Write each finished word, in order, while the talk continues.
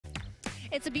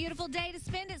It's a beautiful day to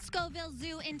spend at Scovill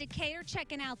Zoo in Decatur,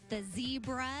 checking out the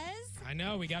zebras. I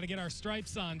know, we got to get our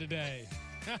stripes on today.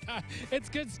 It's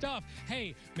good stuff.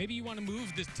 Hey, maybe you want to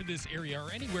move to this area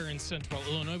or anywhere in central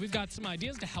Illinois. We've got some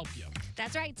ideas to help you.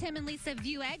 That's right. Tim and Lisa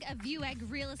Vieweg of Vieweg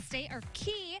Real Estate are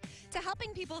key to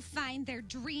helping people find their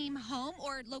dream home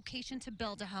or location to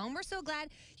build a home. We're so glad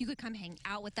you could come hang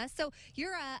out with us. So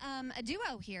you're a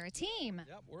duo here, a team.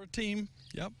 Yep, we're a team.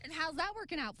 Yep. And how's that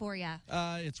working out for you?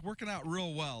 It's working out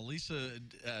real well. Lisa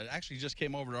actually just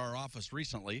came over to our office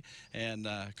recently and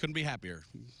couldn't be happier.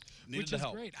 Which is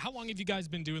great. How long have you guys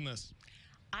been doing this?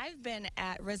 I've been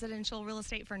at residential real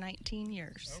estate for 19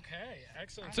 years. Okay,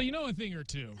 excellent. So you know a thing or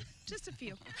two. Just a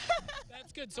few.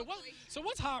 That's good. So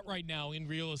what's hot right now in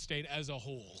real estate as a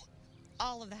whole?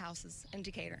 All of the houses in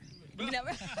Decatur. You know?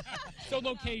 So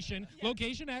location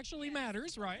actually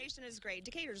matters, right? Location is great.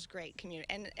 Decatur's great community,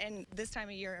 and this time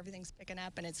of year everything's picking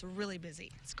up and it's really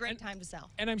busy. It's a great time to sell.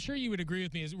 And I'm sure you would agree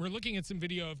with me as we're looking at some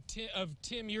video of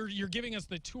Tim. You're giving us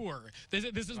the tour. This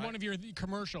is right. One of your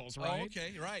commercials, right? Oh,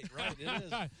 okay, right. It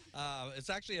is. It's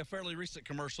actually a fairly recent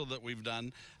commercial that we've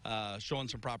done, showing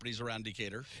some properties around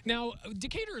Decatur. Now,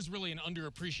 Decatur is really an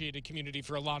underappreciated community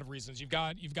for a lot of reasons. You've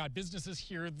got businesses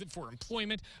here for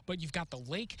employment, but you've got the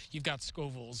lake, you've got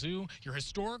Scovill Zoo, your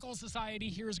historical society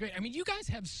here is great. I mean, you guys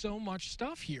have so much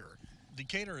stuff here.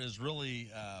 Decatur is really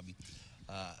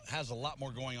has a lot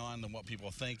more going on than what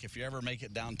people think. If you ever make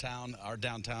it downtown, our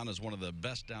downtown is one of the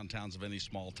best downtowns of any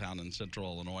small town in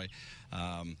central Illinois.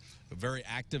 A very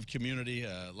active community,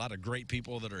 a lot of great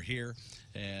people that are here,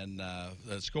 and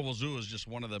the Scovill Zoo is just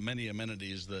one of the many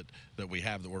amenities that we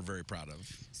have that we're very proud of.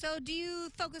 So do you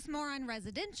focus more on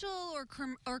residential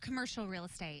or commercial real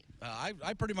estate?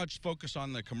 I pretty much focus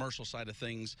on the commercial side of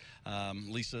things.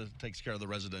 Lisa takes care of the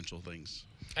residential things.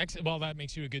 Excellent. Well, that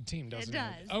makes you a good team, doesn't it?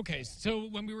 It does. Okay, so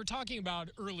when we were talking about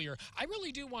earlier, I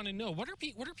really do want to know, what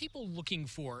are people looking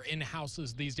for in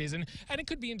houses these days? And it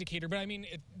could be in Decatur, but I mean,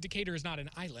 Decatur is not an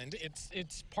island.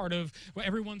 It's part of, well,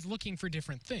 everyone's looking for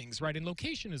different things, right? And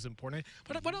location is important.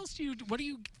 But what else do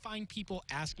you find people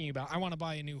asking about? I want to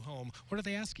buy a new home. What are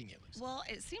they asking you? Well,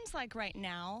 it seems like right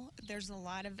now there's a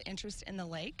lot of interest in the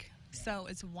lake. So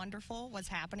it's wonderful what's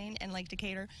happening in Lake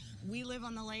Decatur. We live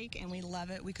on the lake and we love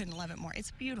it. We couldn't love it more.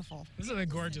 It's beautiful. This is a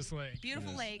gorgeous lake.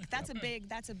 Beautiful lake. That's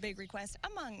a big request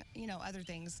among, other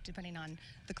things depending on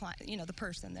the client, the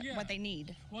person, what they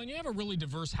need. Well, and you have a really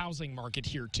diverse housing market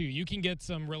here too. You can get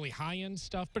some really high-end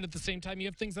stuff, but at the same time you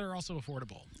have things that are also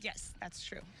affordable. Yes, that's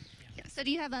true. Yes. So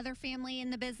do you have other family in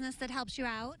the business that helps you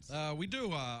out? We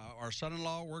do. Our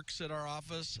son-in-law works at our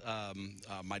office.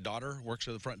 My daughter works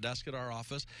at the front desk at our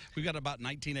office. We've got about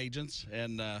 19 agents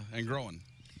and growing.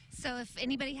 So if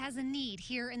anybody has a need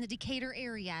here in the Decatur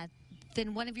area,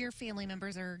 then one of your family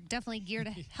members are definitely geared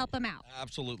to help them out.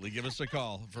 Absolutely. Give us a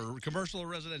call for commercial or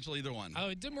residential, either one.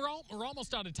 Dim, we're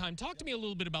almost out of time. Talk to me a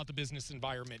little bit about the business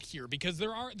environment here, because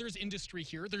there's industry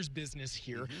here, there's business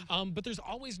here, but there's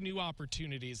always new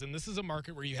opportunities, and this is a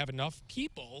market where you have enough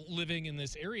people living in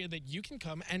this area that you can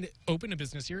come and open a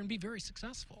business here and be very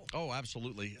successful. Oh,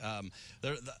 absolutely.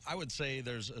 I would say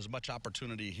there's as much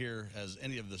opportunity here as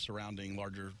any of the surrounding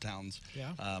larger towns,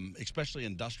 especially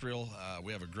industrial.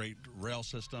 We have a great rail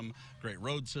system, great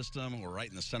road system. We're right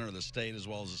in the center of the state as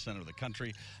well as the center of the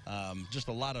country. Just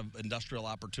a lot of industrial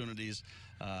opportunities.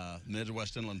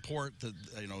 Midwest Inland Port that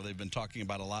they've been talking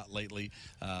about a lot lately.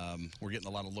 We're getting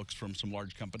a lot of looks from some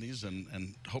large companies,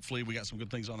 and hopefully we got some good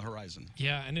things on the horizon.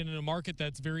 Yeah, and in a market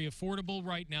that's very affordable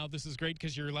right now, this is great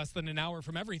because you're less than an hour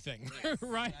from everything,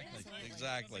 right?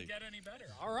 Exactly. Doesn't get any better.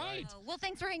 All right. Well,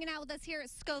 thanks for hanging out with us here at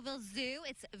Scovill Zoo.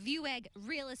 It's Vieweg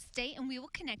Real Estate, and we will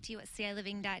connect you at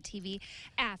CILiving.tv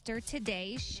after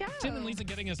today's show. Tim and Lisa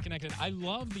getting us connected. I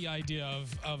love the idea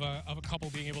of a couple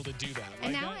being able to do that.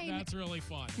 And now that's really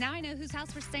fun. Now I know whose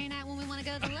house we're staying at when we want to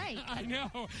go to the lake. I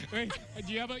know. Wait,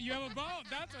 do you have a boat?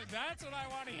 That's what I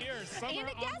want to hear. And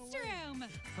a guest room.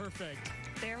 Perfect.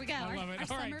 There we go. I love it.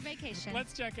 Our All summer right. vacation.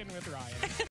 Let's check in with Ryan.